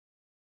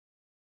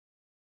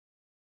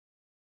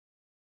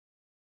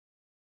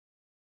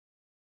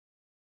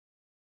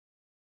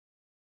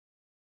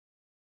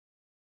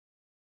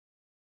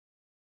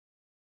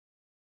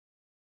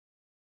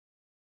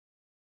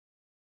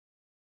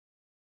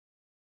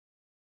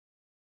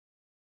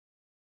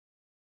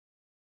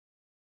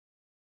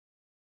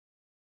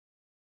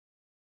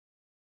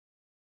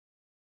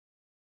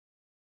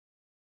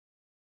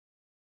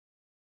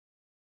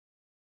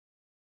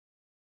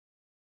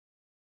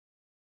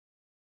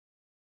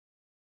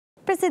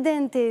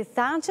Presidenti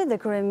Thaçi dhe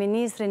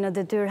kryeministri në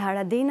detyrë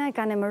Haradinaj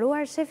kanë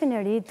emëruar shefin e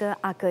ri të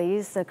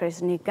AKI-s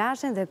Kreshnik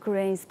Gashin dhe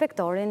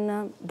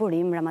kryeinspektorin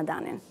Burim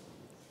Ramadanin.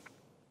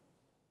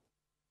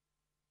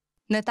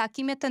 Në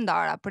takimet të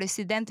ndara,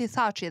 Presidenti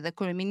Thaçi dhe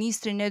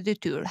kryeministri në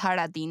detyrë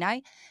Haradinaj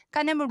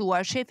kanë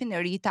emëruar shefin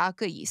e ri të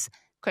AKI-s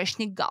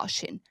Kreshnik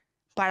Gashin.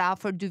 Para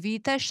afër 2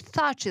 vitesh,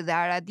 Thaçi dhe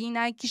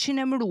Haradinaj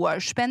kishin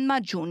emëruar Shpend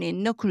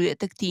Maxhunin në krye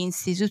të këtij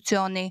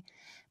institucioni.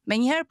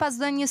 Menjëherë pas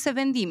dhënies së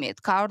vendimit,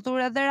 ka ardhur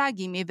edhe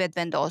reagimi i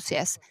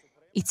vetvendosjes,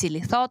 i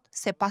cili thot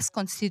se pas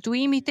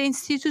konstituimit të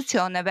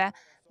institucioneve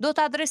do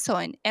të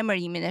adresojnë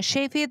emërimin e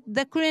shefit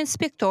dhe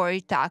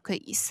kryeinspektorit të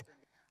AKI-s.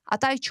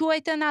 Ata i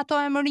quajtën ato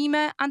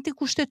emërime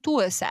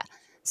antikushtetuese,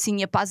 si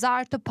një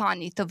pazar të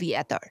panit të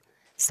vjetër.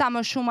 Sa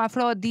më shumë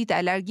afrohet dita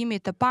e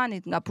largimit të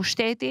panit nga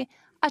pushteti,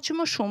 aq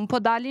më shumë po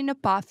dalin në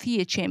pa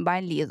fije që i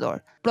mbajnë lidhur.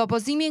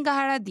 Propozimi nga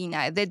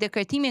Haradinaj dhe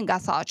dekretimi nga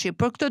Thaçi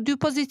për këto dy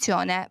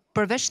pozicione,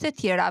 përveç të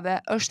tjerave,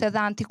 është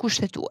edhe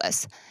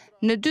antikushtetues.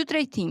 Në 2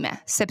 drejtime,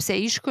 sepse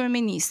ish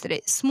kryeministri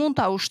s'mund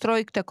ta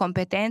ushtrojë këtë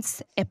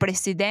kompetencë e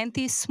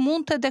presidenti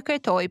s'mund të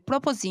dekretojë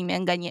propozime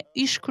nga një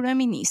ish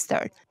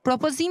kryeministër.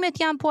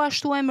 Propozimet janë po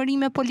ashtu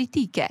emërime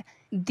politike.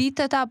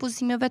 Ditët e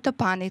abuzimeve të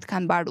panit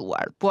kanë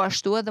mbaruar, po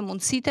ashtu edhe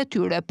mundësitë e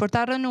tyre për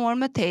ta rënuar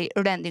më tej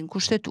rendin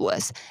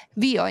kushtetues,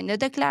 vijoi në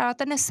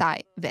deklaratën e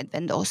saj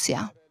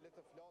vetvendosja.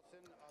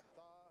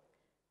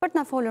 Për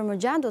të na folur më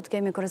gjatë, do të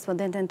kemi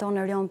korrespondenten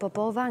tonë Erion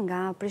Popova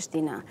nga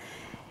Prishtina.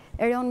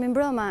 Erion, mi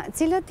mbrëma,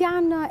 cilët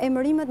janë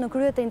emërimet në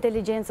krye të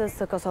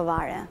inteligjencës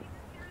kosovare?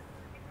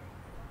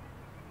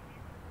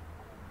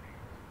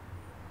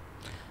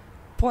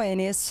 Po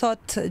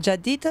sot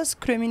gjatë ditës,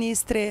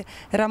 kryeministri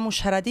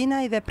Ramush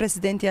Haradinaj dhe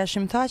presidenti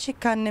Hashim Thaçi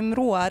kanë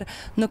emëruar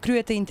në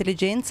krye të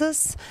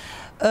inteligjencës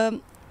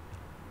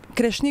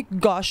Kreshnik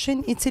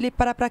Gashin, i cili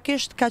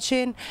paraprakisht ka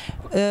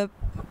qenë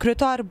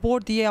kryetar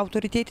bordi i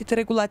autoritetit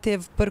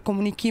regulativ për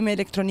komunikime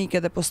elektronike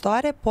dhe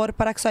postare, por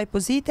para kësaj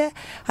pozite,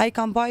 ai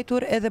ka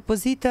mbajtur edhe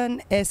pozitën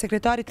e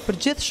sekretarit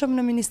përgjithshëm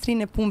në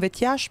Ministrinë e Punëve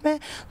të Jashtme,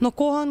 në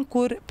kohën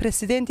kur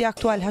presidenti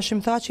aktual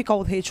Hashim Thaçi ka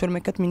udhëhequr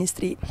me këtë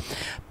ministri.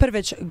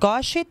 Përveç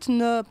Gashit,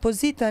 në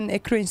pozitën e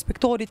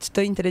kryeinspektorit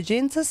të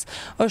inteligjencës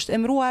është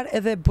emëruar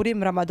edhe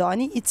Burim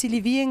Ramadani, i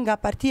cili vjen nga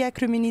partia e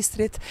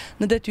kryeministrit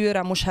në detyrë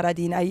Ramush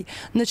Haradinaj.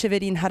 Në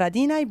qeverinë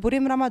Haradinaj,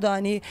 Burim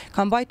Ramadani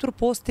ka mbajtur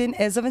postin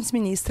e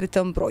zëvendësministrit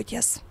të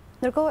mbrojtjes.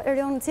 Ndërkohë,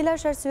 Erion, cila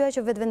është arsyeja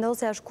që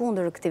vetvendosja është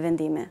kundër këtij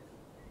vendimi?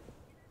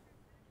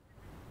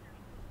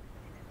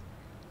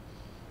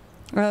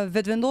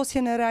 Vetvendosja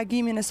në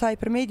reagimin e saj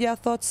për media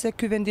thot se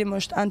ky vendim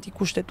është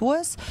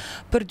antikushtetues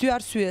për 2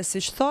 arsye,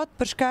 siç thot,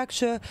 për shkak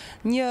që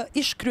një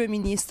ish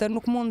kryeministër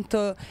nuk mund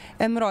të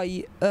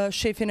emërojë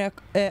shefin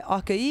e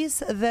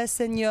AKI-s dhe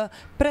se një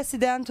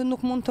president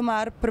nuk mund të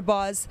marrë për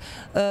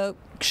bazë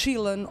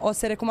këshillën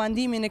ose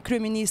rekomandimin e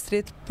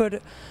kryeministrit për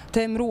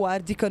të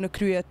emëruar dikë në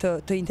krye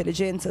të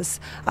inteligjencës.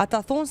 Ata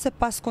thonë se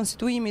pas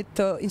konstituimit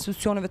të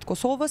institucioneve të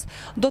Kosovës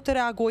do të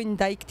reagojnë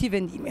ndaj këtij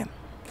vendimi.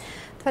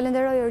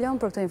 Falenderoj Erion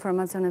për këto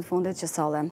informacione të fundit që solle.